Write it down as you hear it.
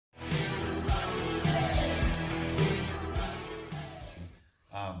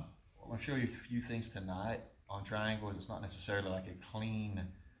show you a few things tonight on triangles. It's not necessarily like a clean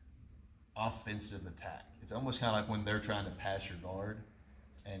offensive attack. It's almost kind of like when they're trying to pass your guard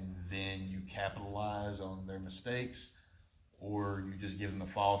and then you capitalize on their mistakes, or you just give them a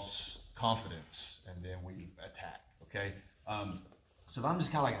false confidence and then we attack, okay? So if I'm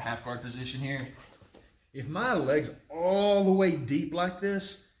just kind of like a half guard position here, if my leg's all the way deep like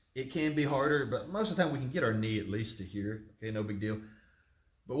this, it can be harder, but most of the time we can get our knee at least to here, okay, no big deal.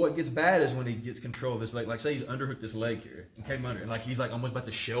 But what gets bad is when he gets control of this leg, like say he's underhooked this leg here and came under, and like he's like almost about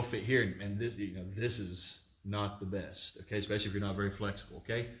to shelf it here, and this, you know, this is not the best, okay, especially if you're not very flexible,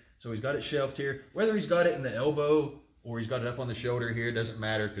 okay? So he's got it shelved here. Whether he's got it in the elbow or he's got it up on the shoulder here, doesn't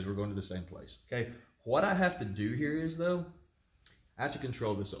matter because we're going to the same place, okay? What I have to do here is, though, I have to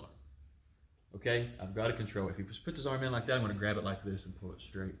control this arm, okay? I've got to control it. If he just puts his arm in like that, I'm going to grab it like this and pull it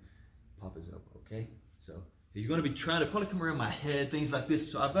straight, pop his elbow, okay? So he's going to be trying to probably come around my head, things like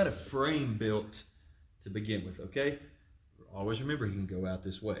this. So I've got a frame built to begin with, okay? Always remember he can go out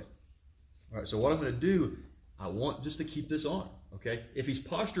this way. All right, so what I'm going to do, I want just to keep this on, okay? If he's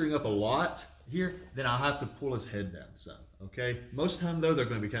posturing up a lot here, then I'll have to pull his head down some, okay? Most of the time, though, they're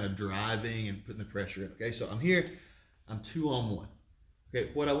going to be kind of driving and putting the pressure in, okay? So I'm here, I'm 2-on-1. Okay,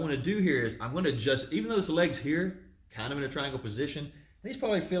 what I want to do here is I'm going to adjust, even though this leg's here, kind of in a triangle position, and he's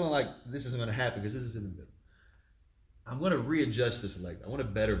probably feeling like this isn't going to happen because this is in the middle. I'm going to readjust this leg. I want a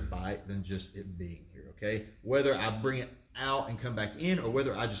better bite than just it being here, okay? Whether I bring it out and come back in or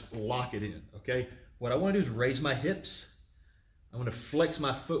whether I just lock it in, okay? What I want to do is raise my hips. I want to flex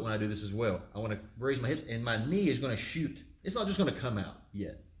my foot when I do this as well. I want to raise my hips, and my knee is going to shoot. It's not just going to come out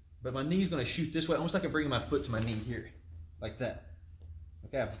yet, but my knee is going to shoot this way, almost like I'm bringing my foot to my knee here, like that.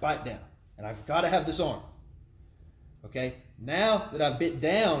 Okay, I bite down, and I've got to have this arm. Okay, now that I've bit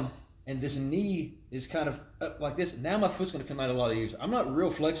down and this knee is kind of up like this, now my foot's going to come out a lot easier. I'm not real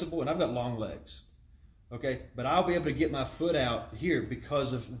flexible, and I've got long legs. Okay, but I'll be able to get my foot out here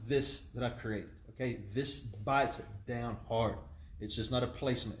because of this that I've created. Okay, this bites it down hard. It's just not a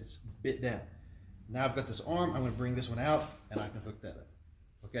placement, it's bit down. Now I've got this arm, I'm going to bring this one out, and I can hook that up.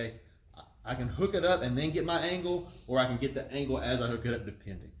 Okay, I can hook it up and then get my angle, or I can get the angle as I hook it up,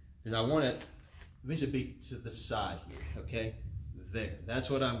 depending. Because I want it eventually be to the side here, okay? There, that's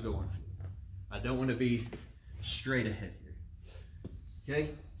what I'm going for. I don't want to be straight ahead here. Okay,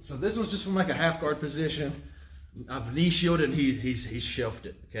 so this was just from like a half guard position. I've knee shielded and he's shelved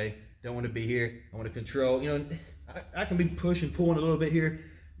it, okay? Don't want to be here. I want to control, you know, I can be pushing, pulling a little bit here.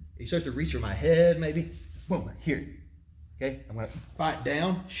 He starts to reach for my head, maybe. Boom, here. Okay, I'm going to bite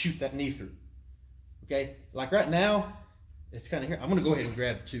down, shoot that knee through. Okay, like right now, it's kind of here. I'm going to go ahead and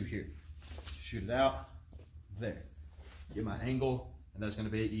grab 2 here. Shoot it out. There. Get my angle, and that's going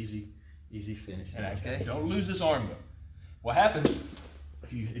to be an easy finish. Okay? Don't lose this arm, though. What happens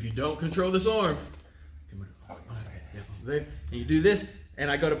if you don't control this arm? Come on. There, and you do this, and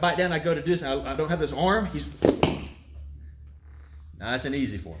I go to bite down, I go to do this, and I don't have this arm. He's nice and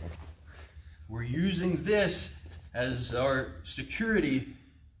easy for him. We're using this as our security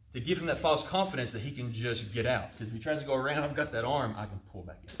to give him that false confidence that he can just get out. Because if he tries to go around, I've got that arm, I can pull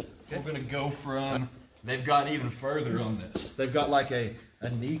back in. Okay? We're going to go from, they've gotten even further on this. They've got like a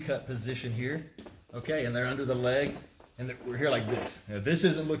knee cut position here, okay, and they're under the leg, and we're here like this. Now, this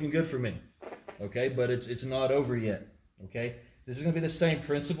isn't looking good for me, okay, but it's not over yet, okay? This is going to be the same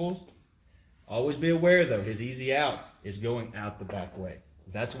principles. Always be aware, though, his easy out is going out the back way.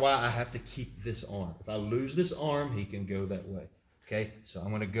 That's why I have to keep this arm. If I lose this arm, he can go that way. Okay, so I'm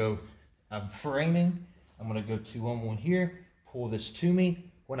going to go, I'm framing. I'm going to go 2-on-1 here, pull this to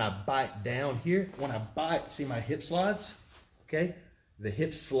me. When I bite down here, when I bite, see my hip slides? Okay, the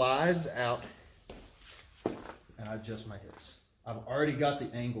hip slides out, and I adjust my hips. I've already got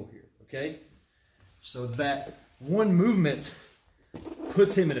the angle here, okay? So that one movement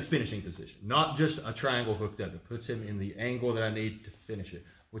puts him in a finishing position, not just a triangle hooked up. It puts him in the angle that I need to finish it,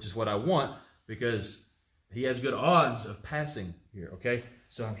 which is what I want because he has good odds of passing here, okay?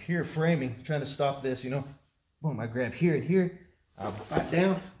 So I'm here framing, trying to stop this, you know. Boom, I grab here and here, I bite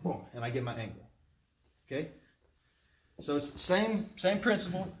down, boom, and I get my angle, okay? So it's the same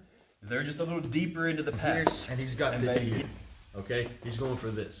principle. They're just a little deeper into the pass, and he's got this here, okay? He's going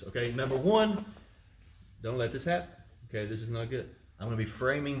for this, okay? Number 1, don't let this happen, okay? This is not good. I'm going to be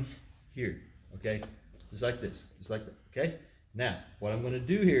framing here, okay? Just like this, just like that, okay? Now, what I'm going to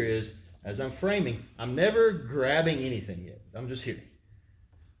do here is, as I'm framing, I'm never grabbing anything yet. I'm just here.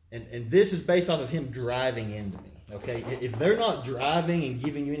 And this is based off of him driving into me, okay? If they're not driving and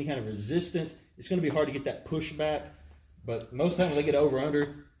giving you any kind of resistance, it's going to be hard to get that pushback. But most of the time when they get over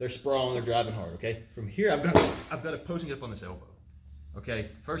under, they're sprawling, they're driving hard, okay? From here, I've got to post it up on this elbow, Okay,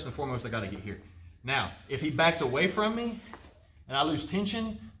 first and foremost, I gotta get here. Now, if he backs away from me and I lose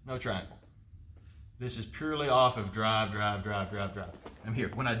tension, no triangle. This is purely off of drive, drive, drive, drive, drive. I'm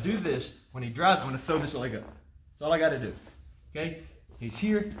here. When I do this, when he drives, I'm gonna throw this leg up. That's all I gotta do, okay? He's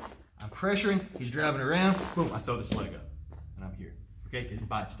here, I'm pressuring, he's driving around, boom, I throw this leg up, and I'm here, okay? He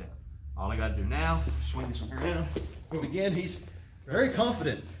bites down. All I gotta do now, swing this around. Boom, again, he's very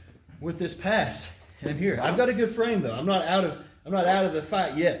confident with this pass, and I'm here. I've got a good frame though. I'm not out of the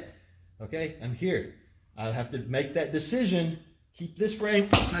fight yet, okay? I'm here. I have to make that decision, keep this frame,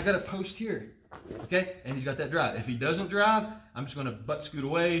 and I gotta post here. Okay, and he's got that drive. If he doesn't drive, I'm just gonna butt scoot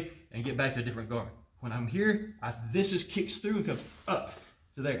away and get back to a different guard. When I'm here, this just kicks through and comes up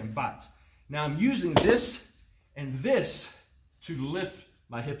to there and bites. Now I'm using this and this to lift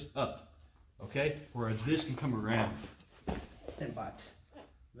my hips up, okay? Whereas this can come around and bite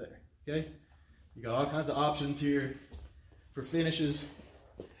there, okay? You got all kinds of options here for finishes,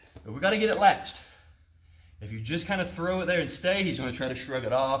 but we gotta get it latched. If you just kind of throw it there and stay, he's gonna try to shrug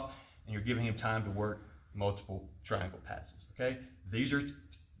it off, and you're giving him time to work multiple triangle passes, okay? These are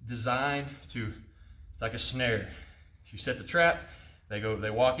designed to, it's like a snare. You set the trap, they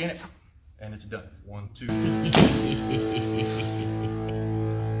walk in it, and it's done. 1, 2.